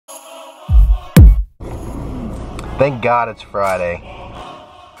Thank God it's Friday.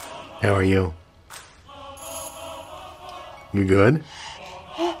 How are you? You good?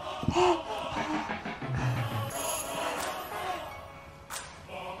 You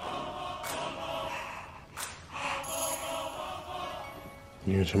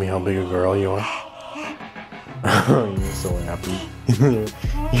gonna show me how big a girl you are? You're so happy.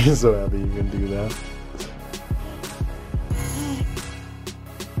 You're so happy you can do that.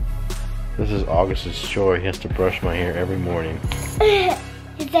 This is August's chore. He has to brush my hair every morning. Yes,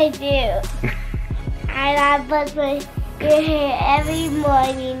 I do. And I brush your hair every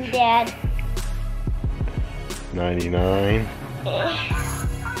morning, Dad. 99.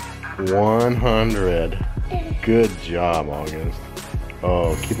 100. Good job, August.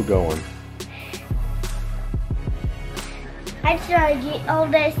 Oh, keep it going. I try to get all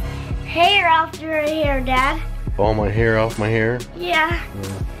this hair off your hair, Dad. All my hair off my hair? Yeah.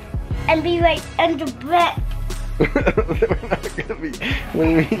 And be like under breath. We're not gonna be. What do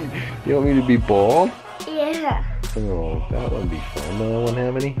you mean? You want me to be bald? Yeah. Oh, that wouldn't be fun. Then I wouldn't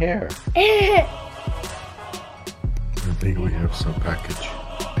have any hair. I think we have some package.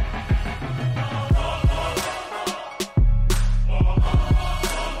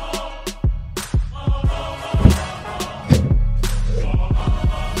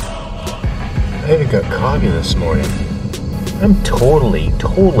 I got coffee this morning. I'm totally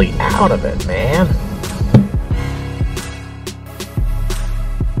out of it, man.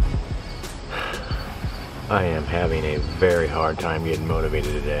 I am having a very hard time getting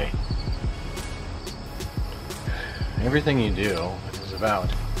motivated today. Everything you do is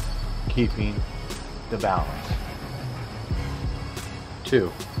about keeping the balance.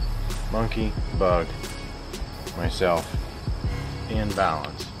 2. Monkey, bug, myself, in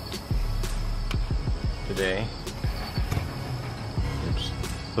balance. Today, oops,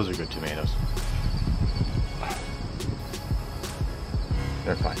 those are good tomatoes.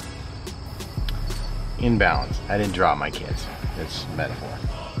 They're fine. In balance. I didn't draw my kids. It's metaphor.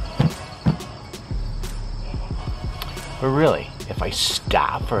 But really, if I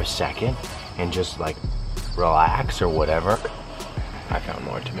stop for a second and just like relax or whatever, I found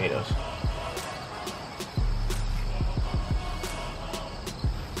more tomatoes.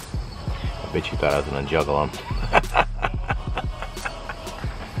 I bet you thought I was gonna juggle them.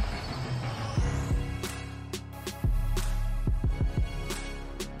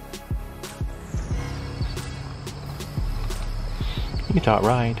 You thought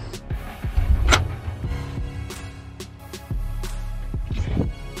right.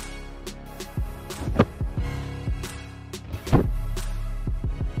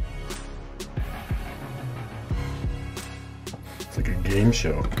 It's like a game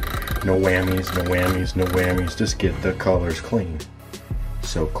show. No whammies, no whammies, no whammies. Just get the colors clean.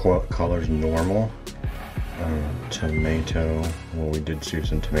 So colors normal. Tomato. Well, we did shoot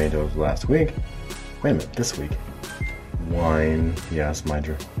some tomatoes last week. Wait a minute, this week. Wine. Yes, my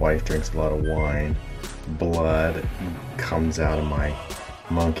wife drinks a lot of wine. Blood comes out of my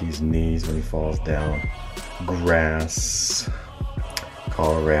monkey's knees when he falls down. Grass.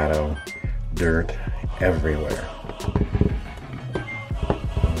 Colorado. Dirt everywhere.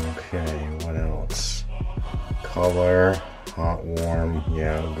 Okay, what else? Color, hot, warm,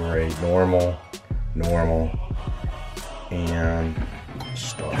 yeah, great, normal, and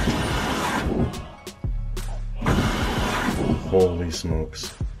start. Holy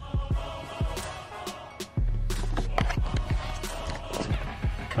smokes.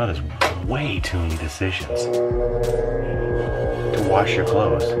 That is way too many decisions to wash your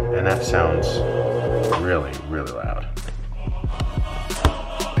clothes, and that sounds really, really loud.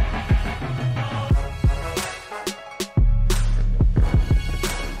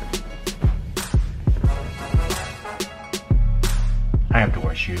 I have to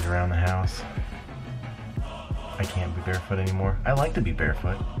wear shoes around the house. I can't be barefoot anymore. I like to be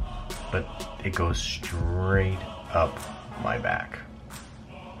barefoot, but it goes straight up my back.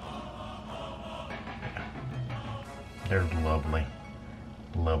 They're lovely,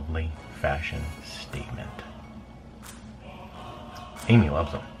 lovely fashion statement. Amy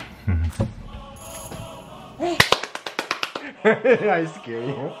loves them. I scare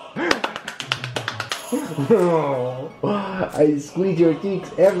you. Oh, I squeeze your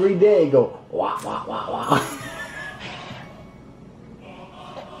cheeks every day. Go wah wah wah wah.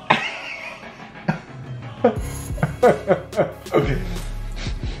 Okay.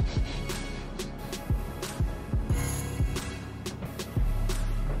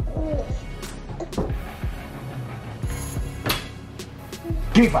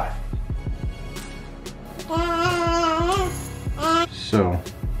 Give me 5. So,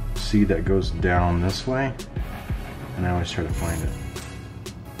 see that goes down this way? And I always try to find it.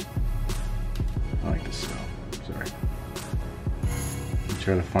 I like to sew. Sorry. You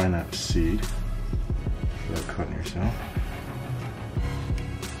try to find that seed without cutting yourself.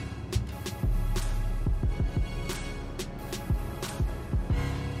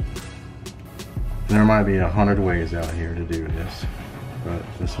 And there might be 100 ways out here to do this, but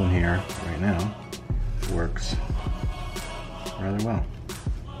this one here, right now, works rather well.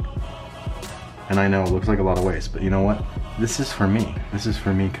 And I know it looks like a lot of waste, but you know what? This is for me. This is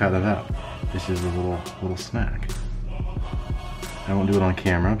for me cut it up. This is a little snack. I won't do it on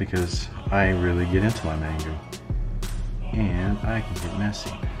camera because I really get into my mango. And I can get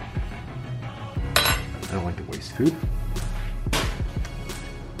messy. I don't like to waste food.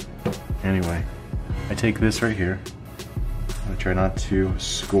 Anyway, I take this right here. I try not to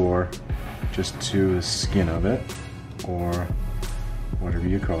score just to the skin of it, or whatever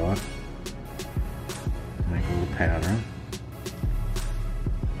you call it. Make a little pattern.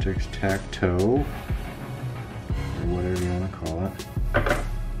 Tic-tac-toe, or whatever you want to call it.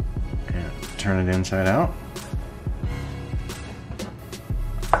 And turn it inside out.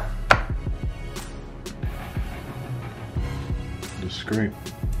 Just scrape.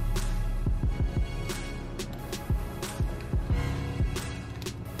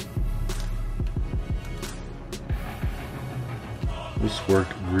 This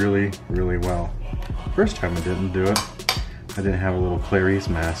worked really, really well. First time I didn't do it, I didn't have a little Clarice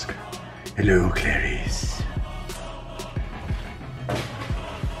mask. Hello, Clarice.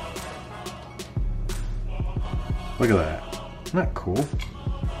 Look at that. Isn't that cool?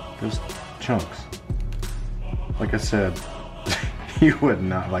 Just chunks. Like I said, you would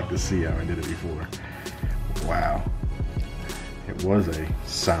not like to see how I did it before. Wow. It was a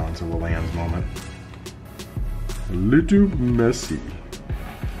Silence of the Lambs moment. A little messy.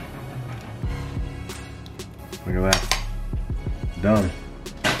 Look at that. Done.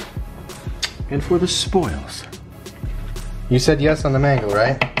 And for the spoils. You said yes on the mango,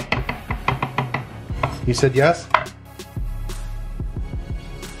 right? You said yes?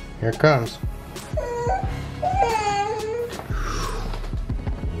 Here it comes.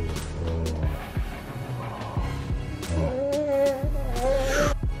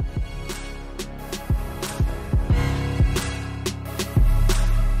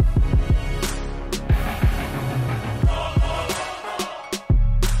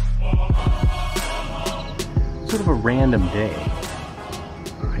 Sort of a random day.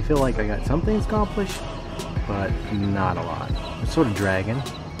 I feel like I got some things accomplished, but not a lot. It's sort of dragging.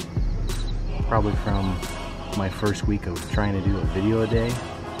 Probably from my first week of trying to do a video a day.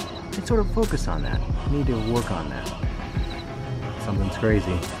 I sort of focus on that. I need to work on that. Something's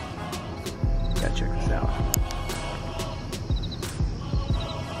crazy. Gotta check this out.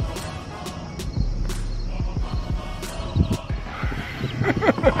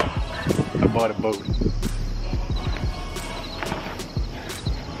 I bought a boat.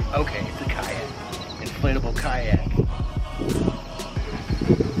 Okay, it's a kayak. Inflatable kayak.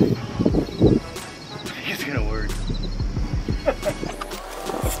 I think it's gonna work.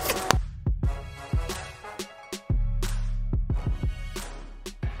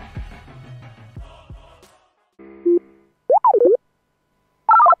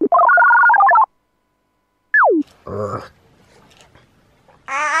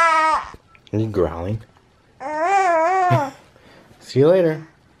 Are you growling? See you later.